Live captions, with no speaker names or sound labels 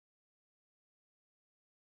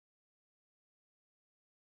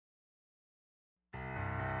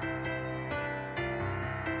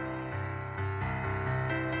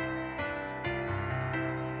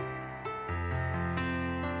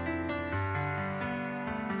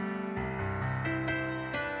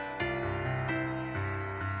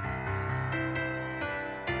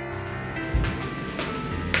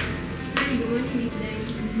morning, Miss Day.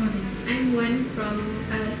 Good morning. I'm one from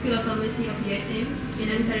School of Pharmacy of USM,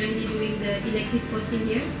 and I'm currently doing the elective posting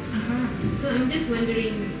here. So I'm just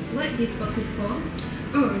wondering what this box is for.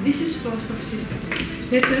 Oh, this is flow stock system.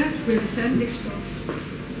 Later, we'll send this box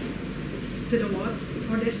to the ward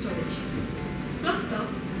for their storage. Flow stock?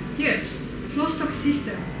 Yes, flow stock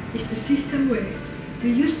system is the system where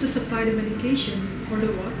we use to supply the medication for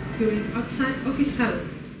the ward during outside office hours.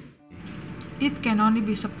 It can only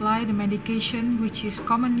be supplied the medication which is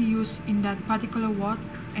commonly used in that particular ward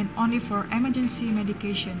and only for emergency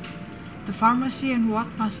medication. The pharmacy and ward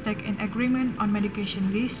must take an agreement on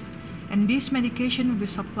medication list, and this medication will be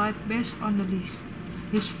supplied based on the list.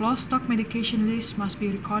 This flow stock medication list must be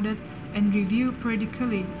recorded and reviewed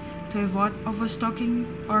periodically to avoid overstocking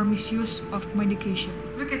or misuse of medication.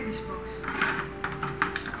 Look at this box.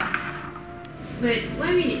 But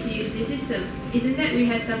why we need to use this system? Isn't that we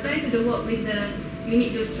have supply to the ward with the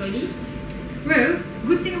unit dose trolley? Well,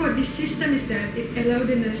 good thing about this system is that it allows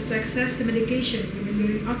the nurse to access the medication even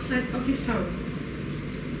during outside office hours.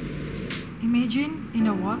 Imagine in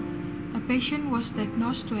a ward, a patient was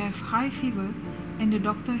diagnosed to have high fever and the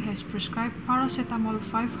doctor has prescribed paracetamol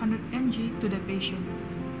 500 mg to the patient.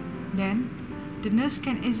 Then, the nurse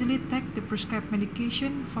can easily take the prescribed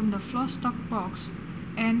medication from the flow stock box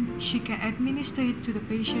and she can administer it to the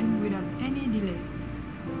patient without any delay.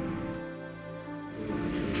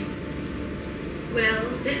 Well,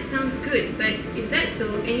 that sounds good, but if that's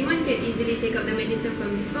so, anyone can easily take out the medicine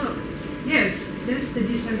from this box. Yes, that's the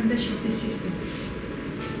disadvantage of this system.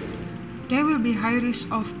 There will be high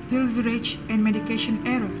risk of pilferage and medication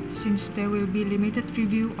error since there will be limited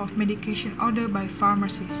review of medication ordered by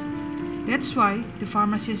pharmacists. That's why the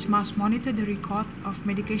pharmacist must monitor the record of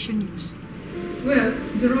medication use. Well,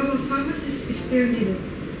 the role of pharmacist is still needed,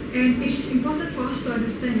 and it's important for us to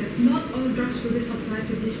understand that not all drugs will be supplied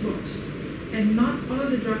to this box, and not all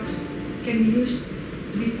the drugs can be used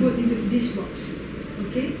to be put into this box.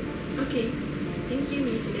 Okay? Okay. Thank you,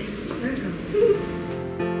 Miss Day. Welcome.